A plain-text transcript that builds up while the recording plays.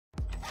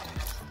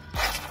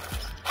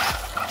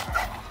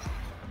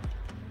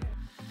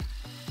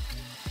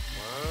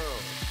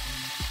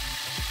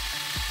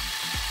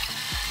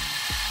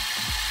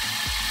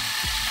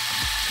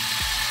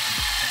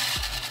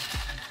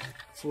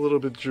It's a little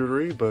bit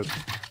jittery, but it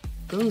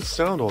doesn't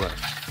sound all that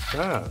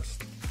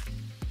fast.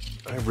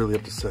 I really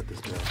have to set this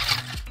down.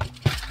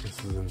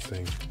 This is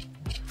insane.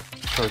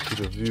 Try to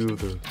get a view of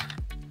the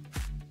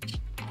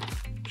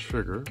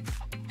trigger.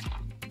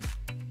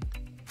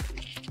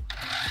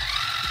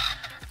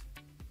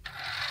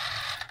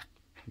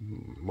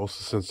 Most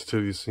of the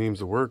sensitivity seems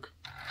to work.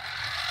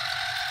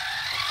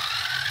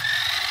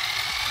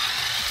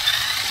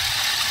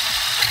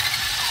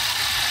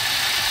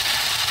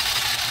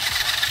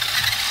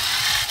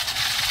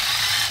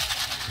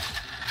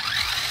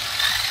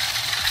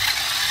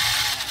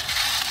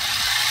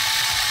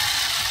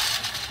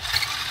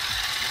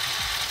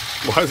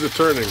 Why is it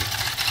turning?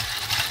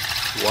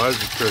 Why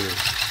is it turning?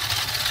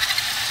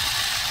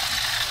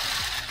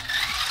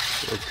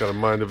 It's got a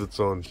mind of its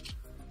own.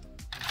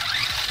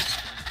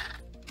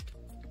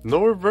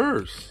 No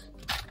reverse.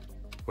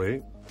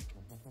 Wait.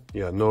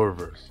 Yeah, no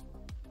reverse.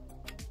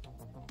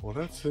 Well,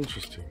 that's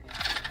interesting.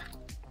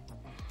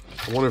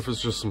 I wonder if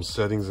it's just some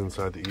settings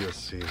inside the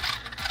ESC.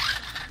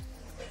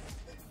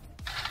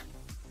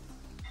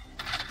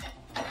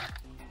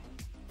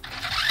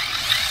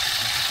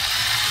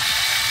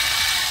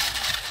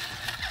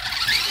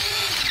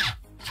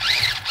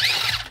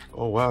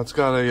 Oh wow, it's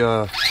got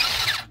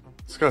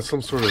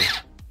some sort of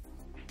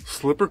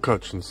slipper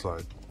catch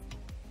inside.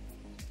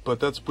 But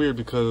that's weird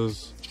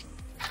because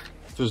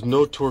if there's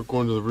no torque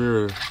going to the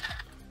rear,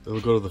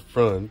 it'll go to the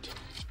front.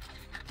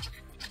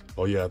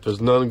 Oh yeah, if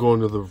there's none going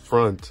to the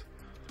front,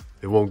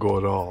 it won't go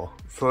at all.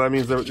 So that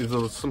means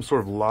there's some sort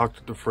of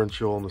locked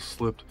differential and a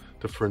slipped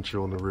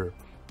differential in the rear.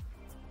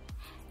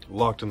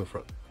 Locked in the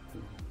front.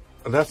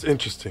 And that's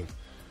interesting.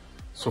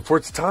 So for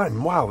its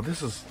time, wow,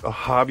 this is a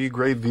hobby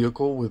grade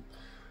vehicle with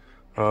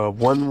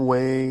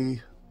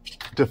one-way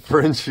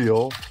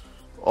differential,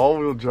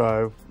 all-wheel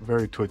drive,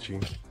 very twitchy.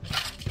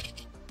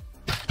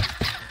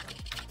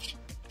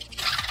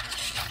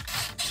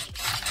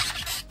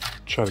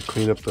 Try to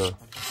clean up the,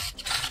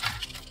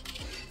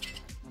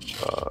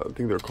 I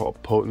think they're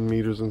called potent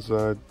meters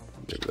inside.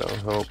 Maybe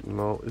that'll help.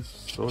 No,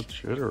 it's so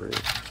jittery.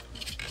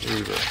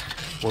 Maybe the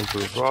one for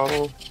the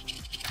throttle.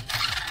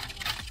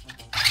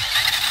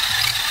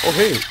 Oh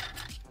hey,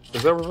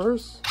 is that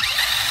reverse?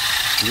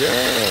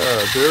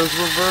 Yeah, there's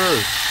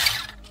reverse.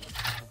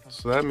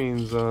 So that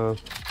means the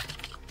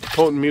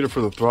potent meter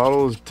for the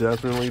throttle is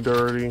definitely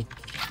dirty.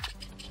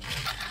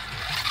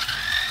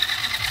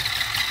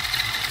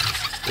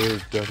 It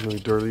is definitely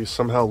dirty.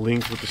 Somehow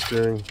linked with the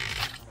steering.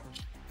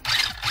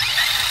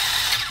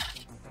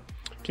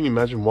 Can you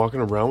imagine walking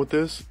around with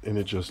this and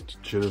it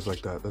just jitters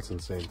like that? That's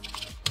insane.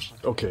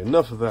 Okay,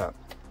 enough of that.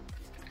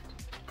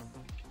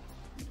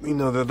 We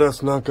know that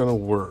that's not gonna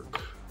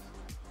work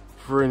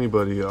for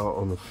anybody out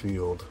on the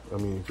field. I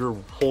mean, if you're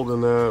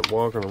holding that,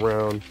 walking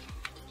around,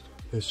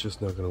 it's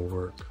just not gonna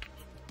work.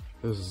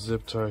 There's a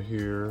zip tie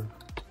here.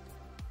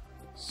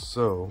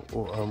 So,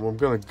 I'm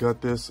gonna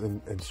gut this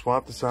and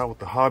swap this out with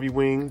the Hobby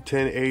Wing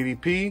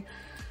 1080p.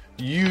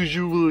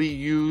 Usually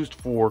used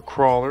for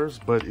crawlers,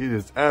 but it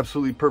is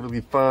absolutely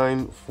perfectly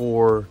fine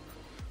for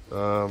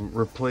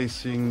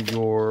replacing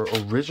your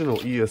original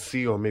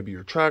ESC on maybe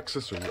your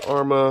Traxxas or your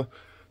Arma.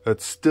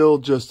 That's still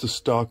just a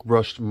stock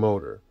brushed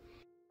motor.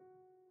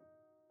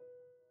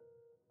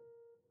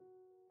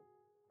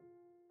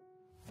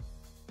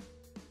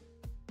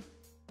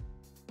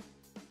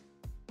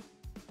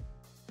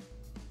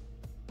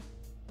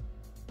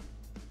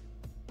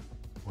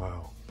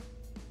 Wow.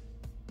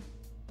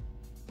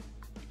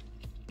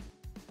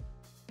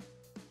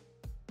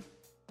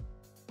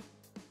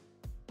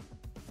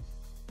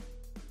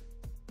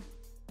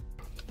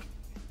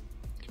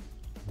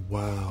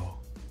 Wow.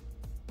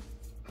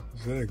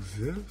 Does that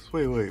exist?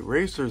 Wait,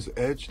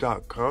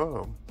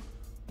 racersedge.com.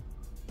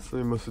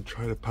 Somebody must have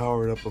tried to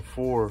power it up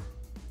before.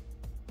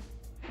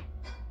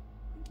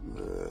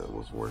 It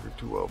wasn't working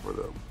too well for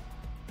them.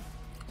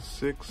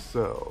 6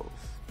 cells.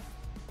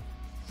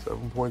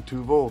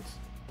 7.2 volts.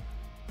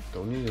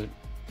 Don't need it.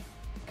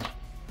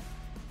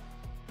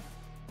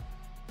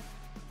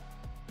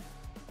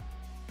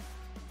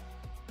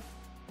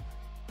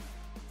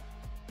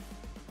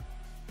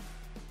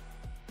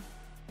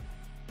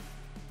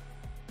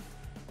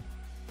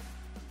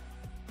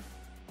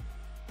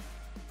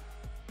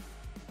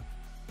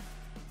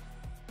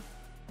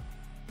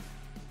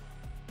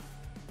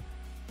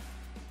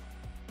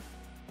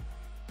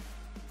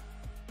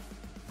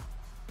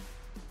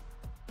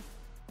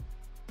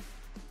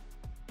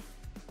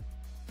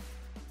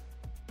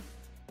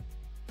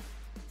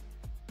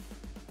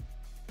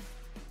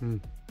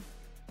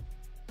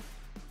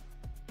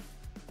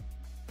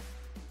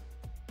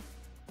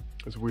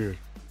 It's weird.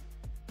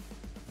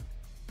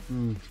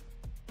 And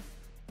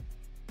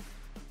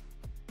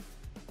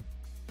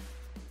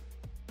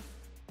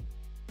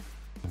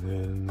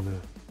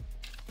then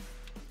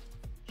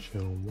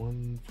channel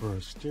 1 for our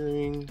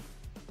steering.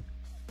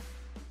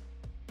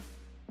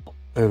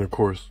 And of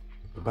course,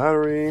 the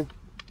battery.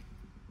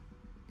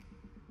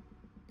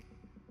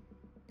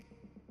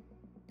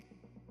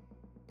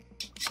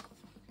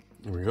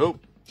 There we go.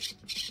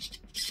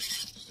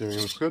 Steering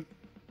looks good.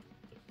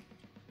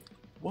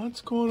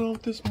 What's going on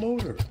with this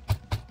motor?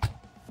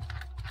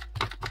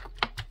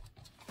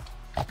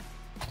 There's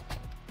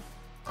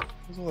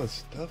all that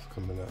stuff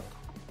coming out.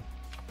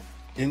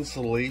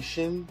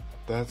 Insulation?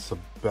 That's a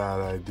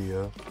bad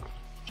idea.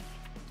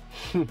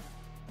 If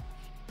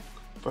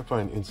I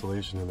find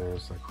insulation in there,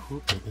 it's like, who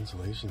put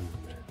insulation in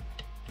there?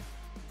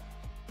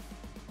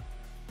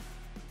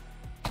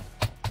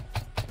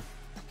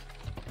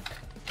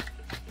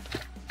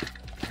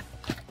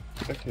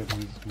 I can't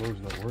believe this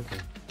motor's not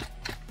working.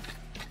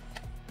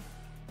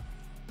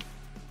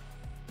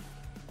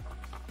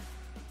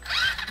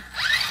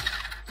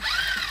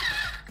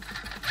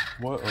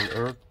 What on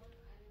earth?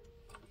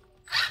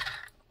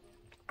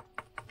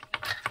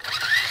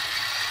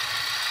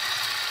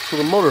 So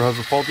the motor has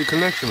a faulty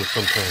connection of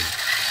some kind.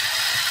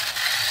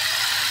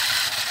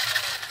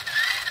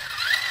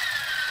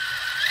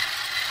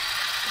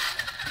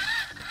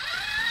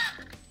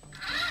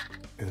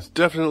 And it's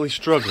definitely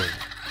struggling.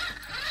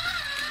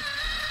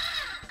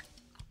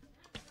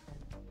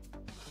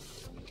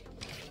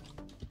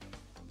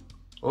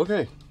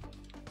 Okay.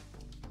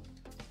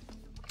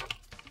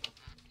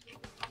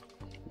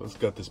 Let's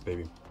gut this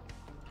baby.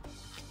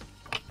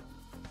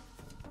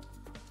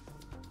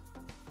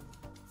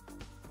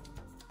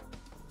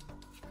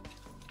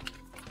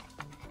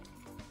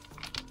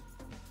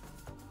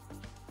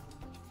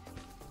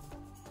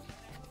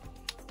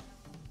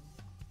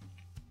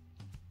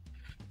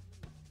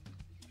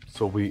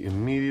 So we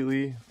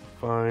immediately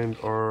find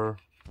our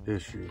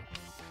issue.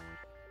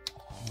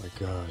 Oh my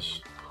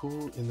gosh,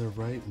 who in their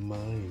right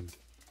mind?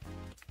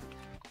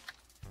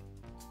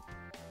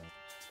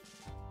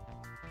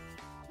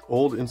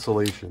 Old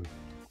insulation.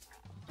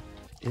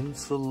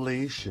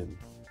 Insulation.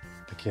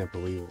 I can't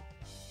believe it.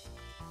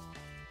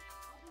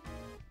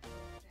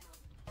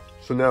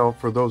 So now,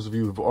 for those of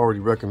you who've already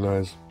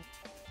recognized,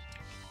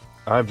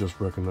 I've just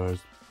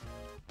recognized,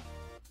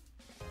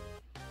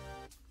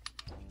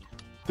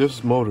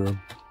 this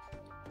motor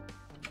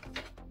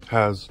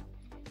has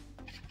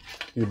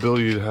the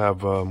ability to have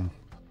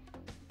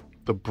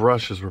the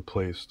brushes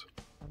replaced.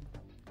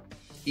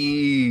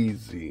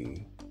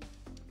 Easy.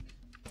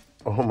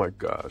 Oh my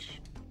gosh.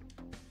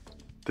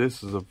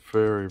 This is a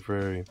very,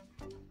 very,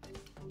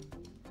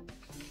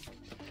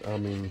 I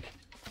mean,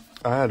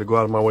 I had to go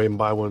out of my way and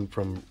buy one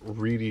from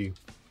Reedy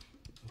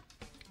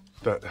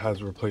that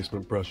has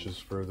replacement brushes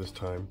for this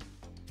time.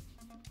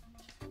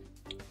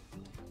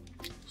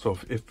 So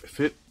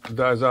if it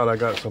dies out, I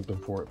got something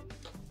for it.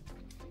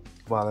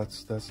 Wow,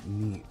 that's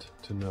neat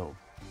to know.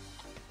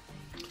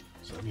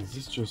 So I mean,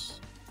 this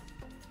just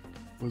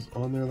was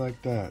on there like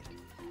that.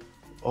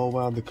 Oh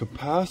wow, the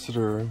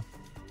capacitor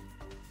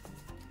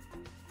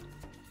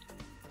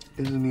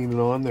isn't even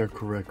on there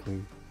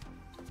correctly.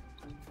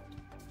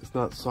 It's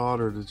not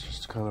soldered, it's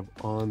just kind of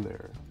on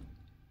there.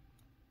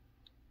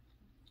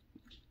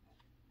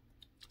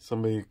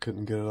 Somebody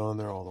couldn't get it on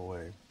there all the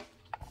way.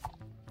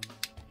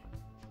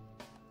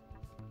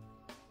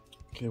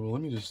 Okay, well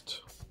let me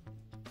just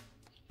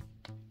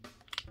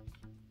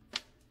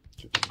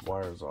get these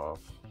wires off.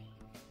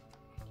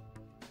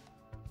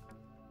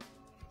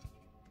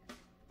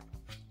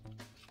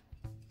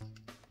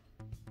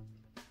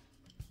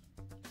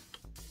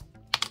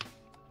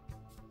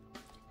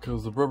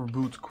 Because the rubber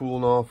boot's cool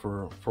and all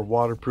for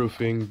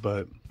waterproofing,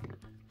 but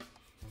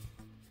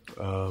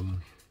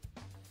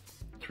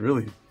it's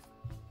really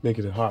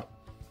making it hot.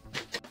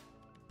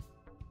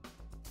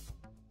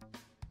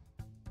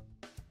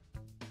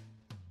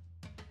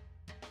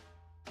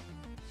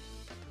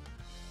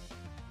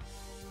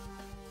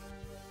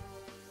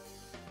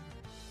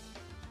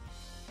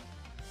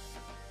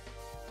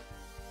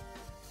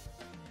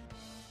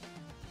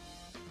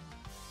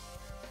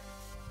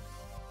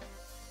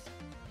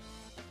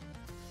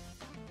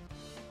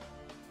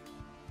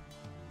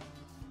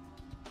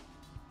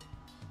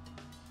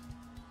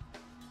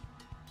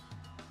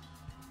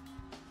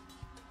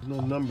 No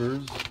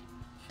numbers.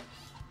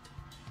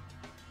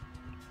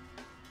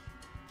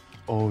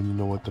 Oh, and you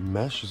know what? The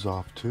mesh is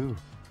off too.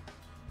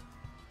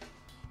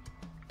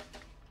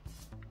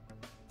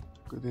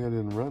 Good thing I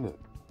didn't run it.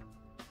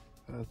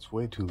 That's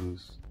way too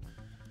loose.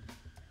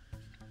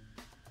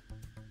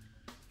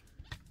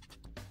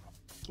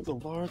 There's a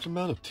large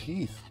amount of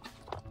teeth.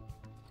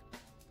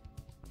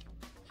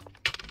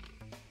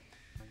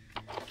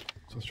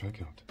 So let's try a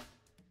count.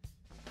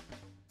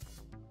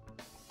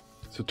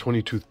 It's a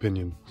 20-tooth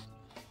pinion.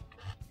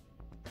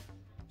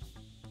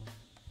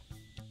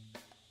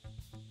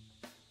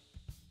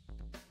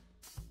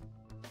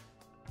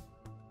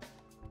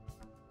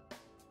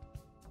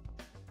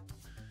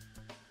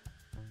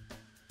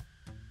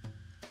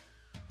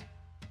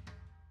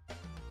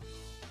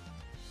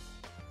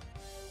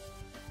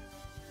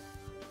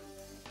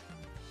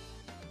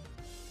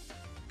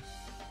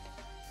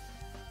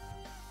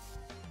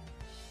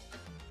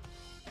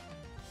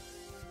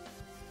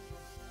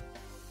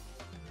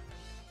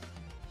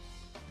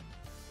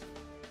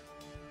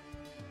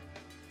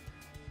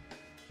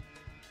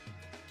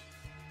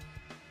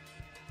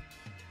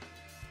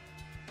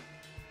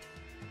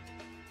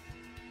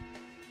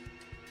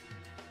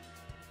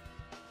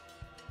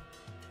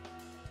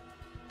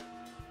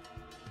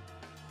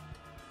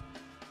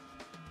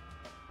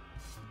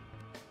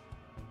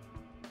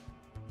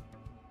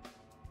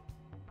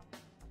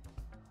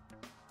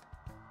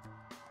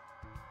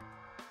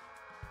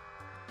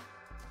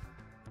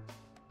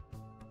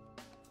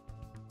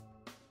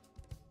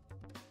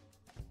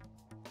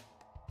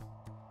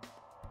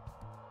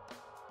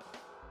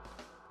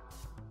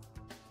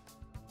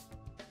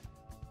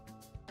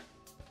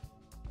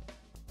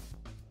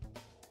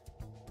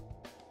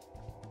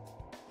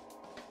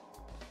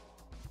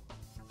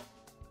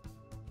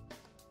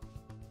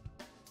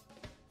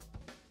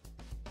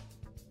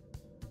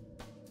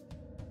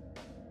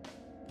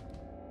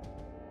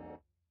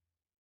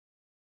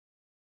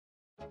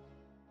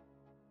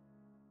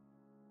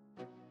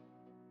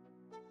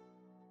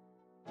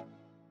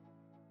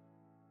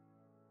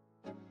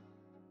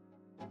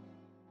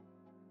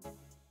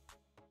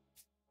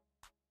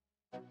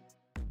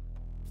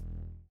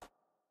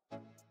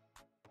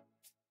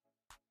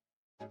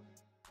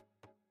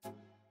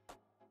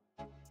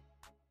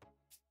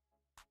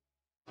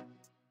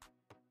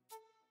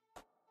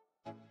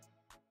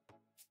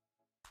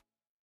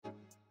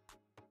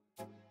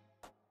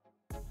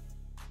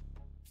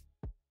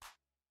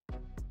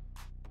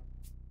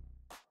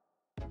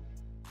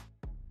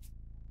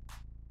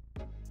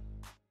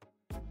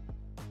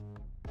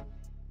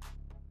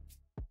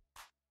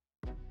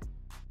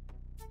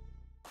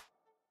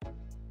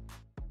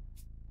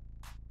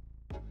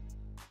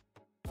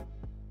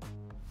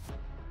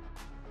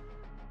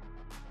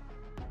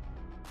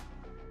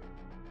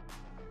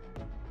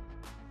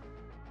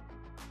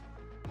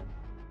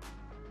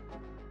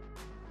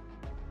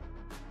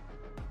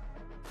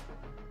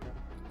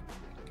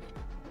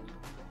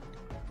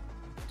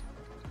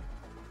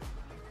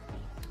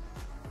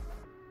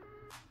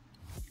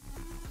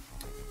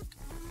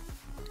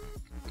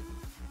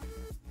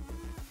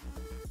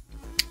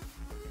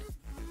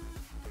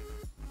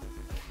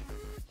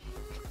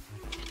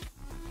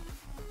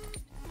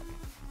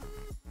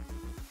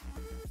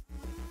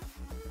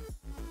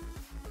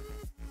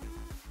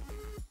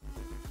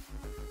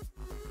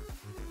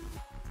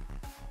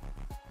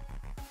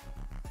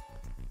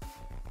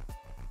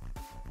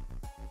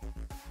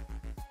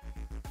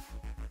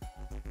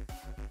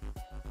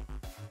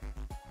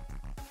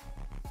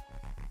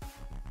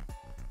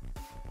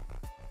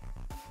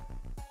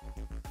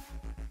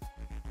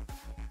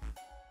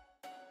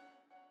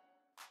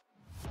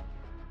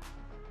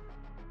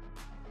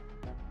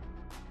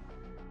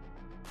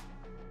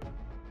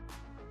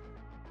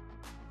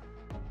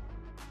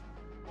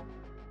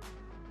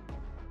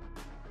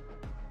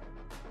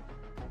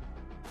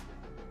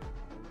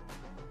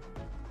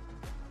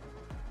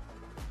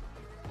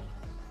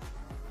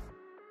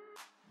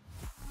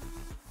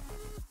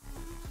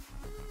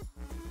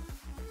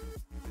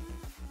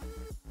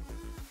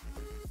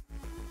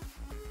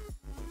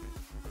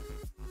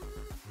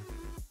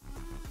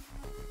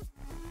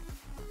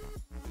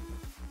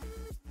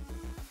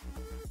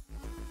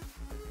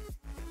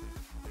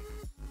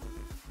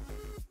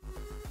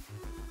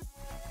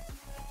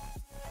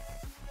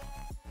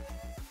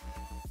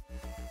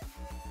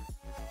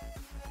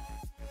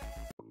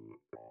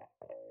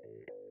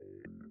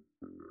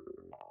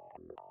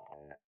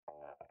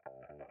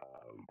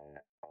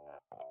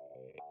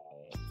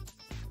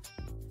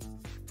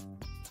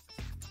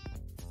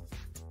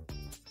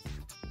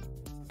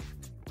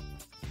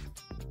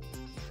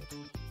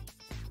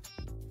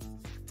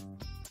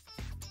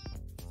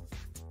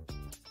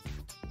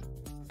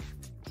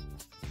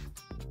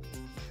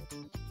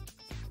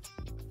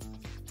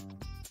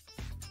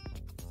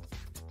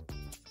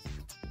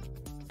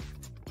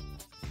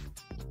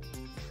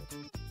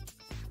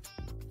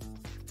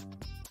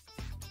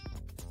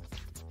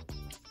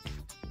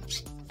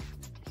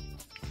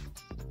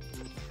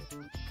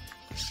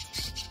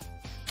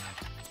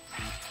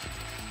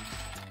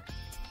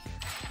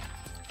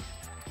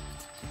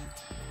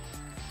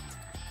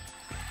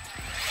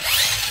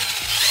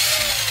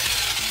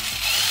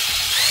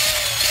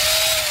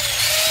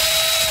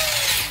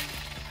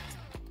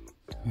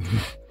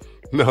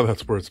 Now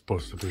that's where it's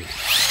supposed to be.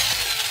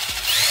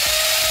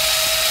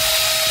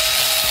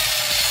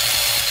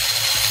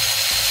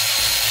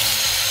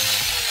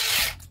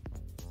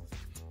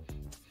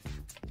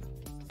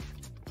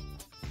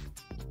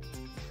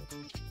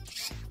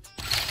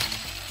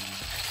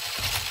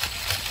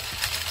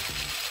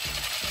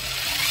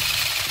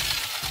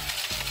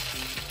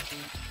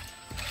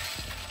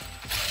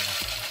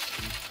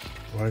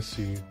 Oh, I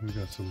see. We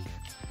got some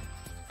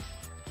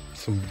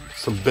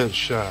bent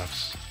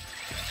shafts.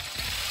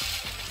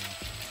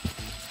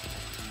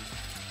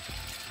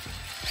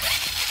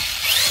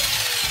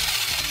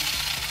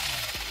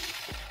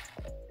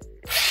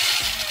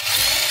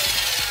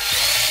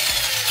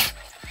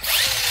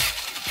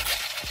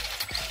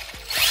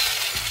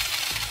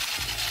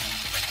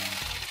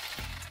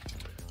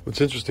 What's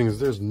interesting is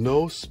there's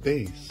no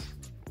space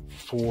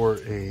for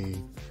a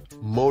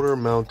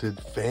motor-mounted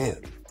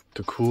fan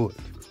to cool it.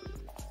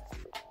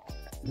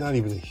 Not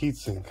even a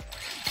heatsink.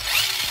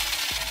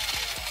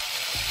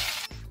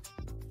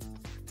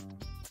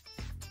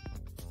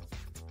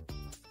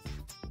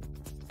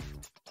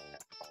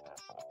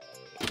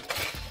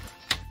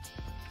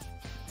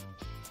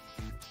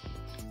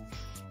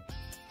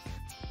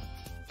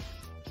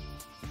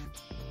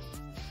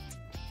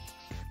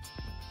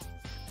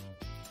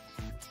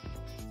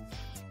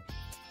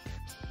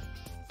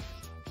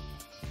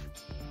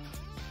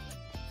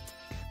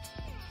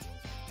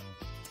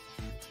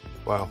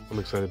 Wow, I'm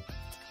excited.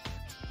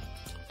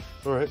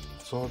 Alright,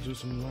 so I'll do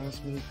some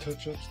last minute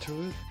touch-ups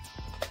to it.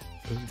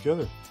 Put it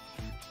together.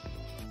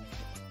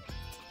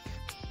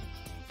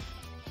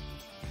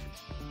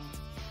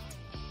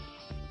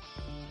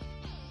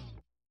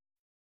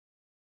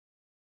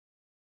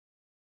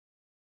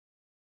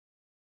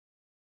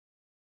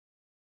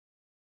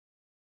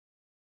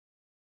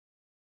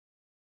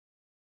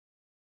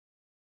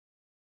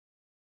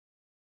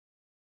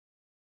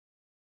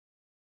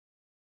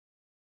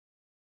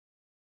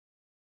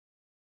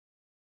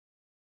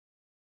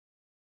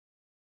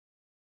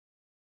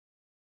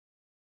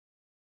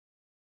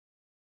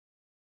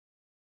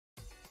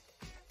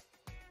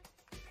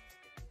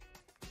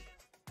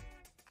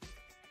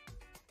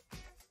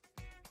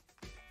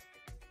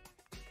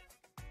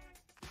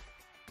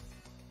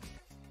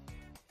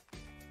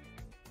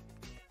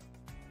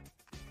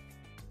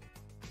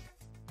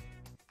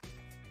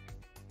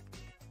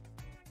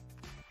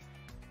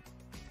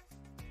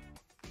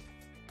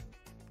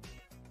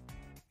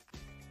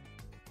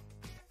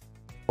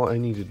 All I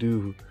need to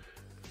do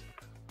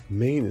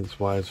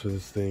maintenance-wise for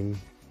this thing,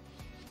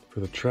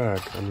 for the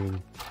track, I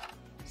mean,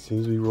 it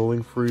seems to be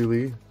rolling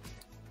freely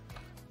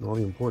in all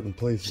the important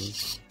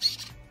places.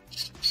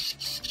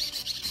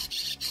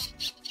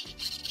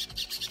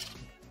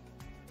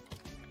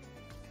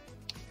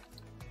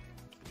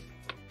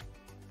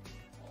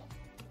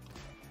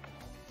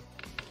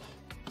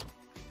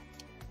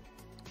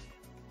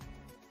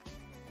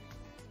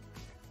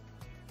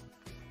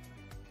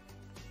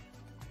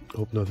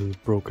 Hope nothing's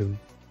broken.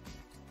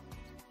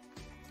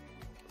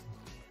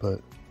 But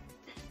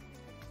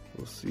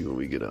we'll see when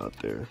we get out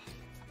there.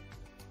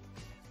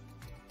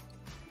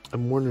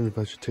 I'm wondering if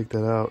I should take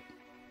that out.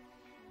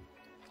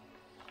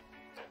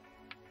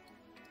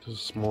 There's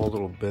a small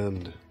little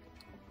bend.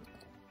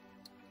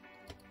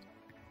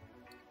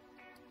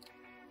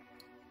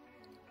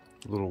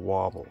 A little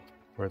wobble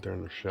right there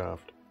in the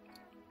shaft.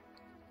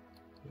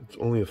 It's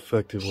only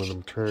effective when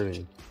I'm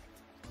turning.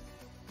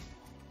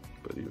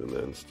 But even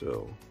then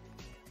still.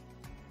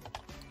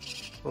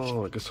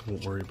 Oh, I guess I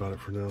won't worry about it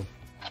for now.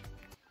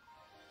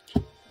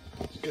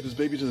 Get this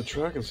baby to the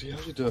track and see how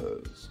she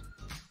does.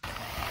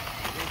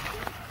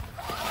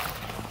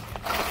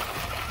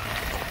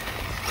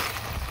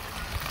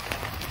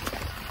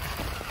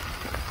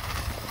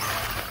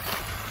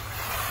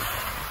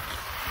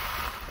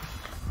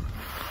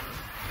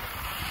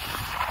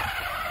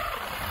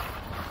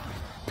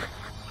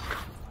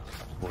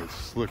 Boy, it's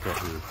slick up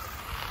here.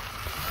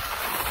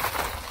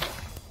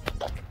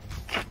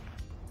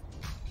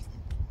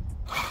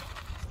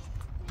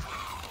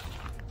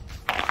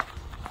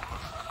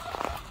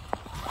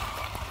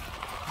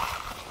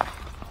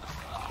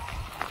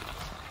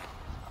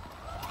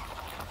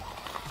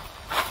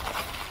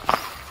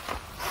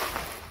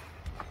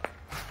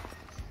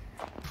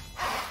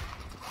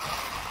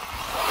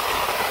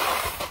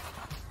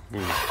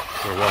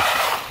 Here, watch.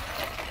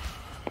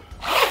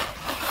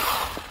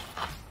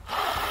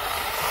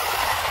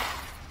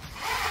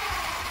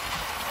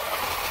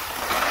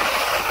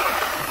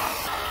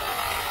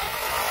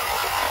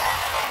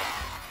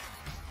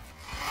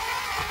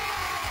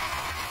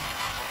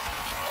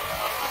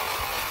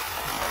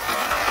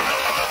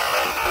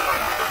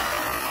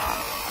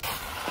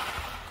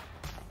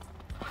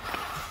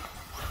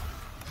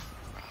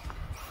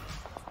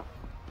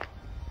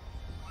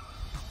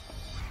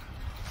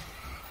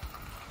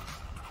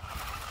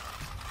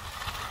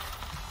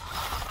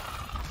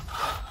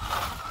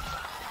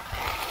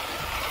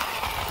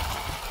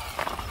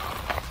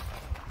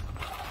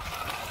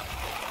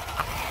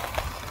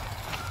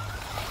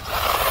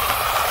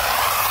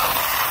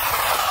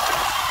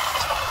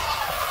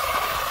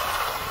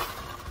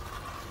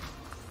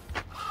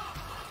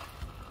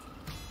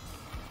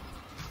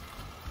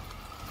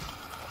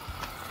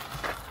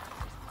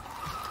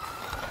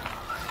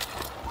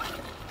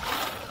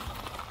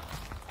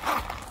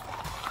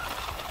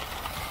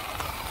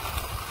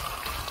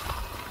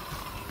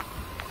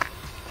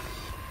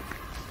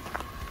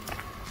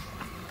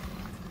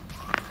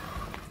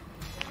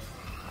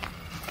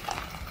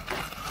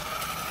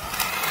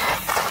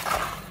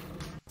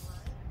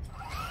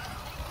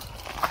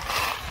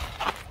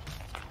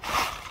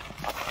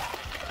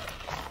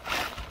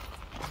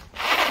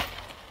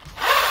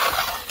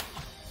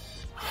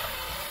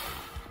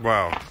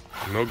 Wow,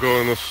 no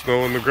go in the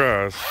snow and the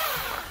grass.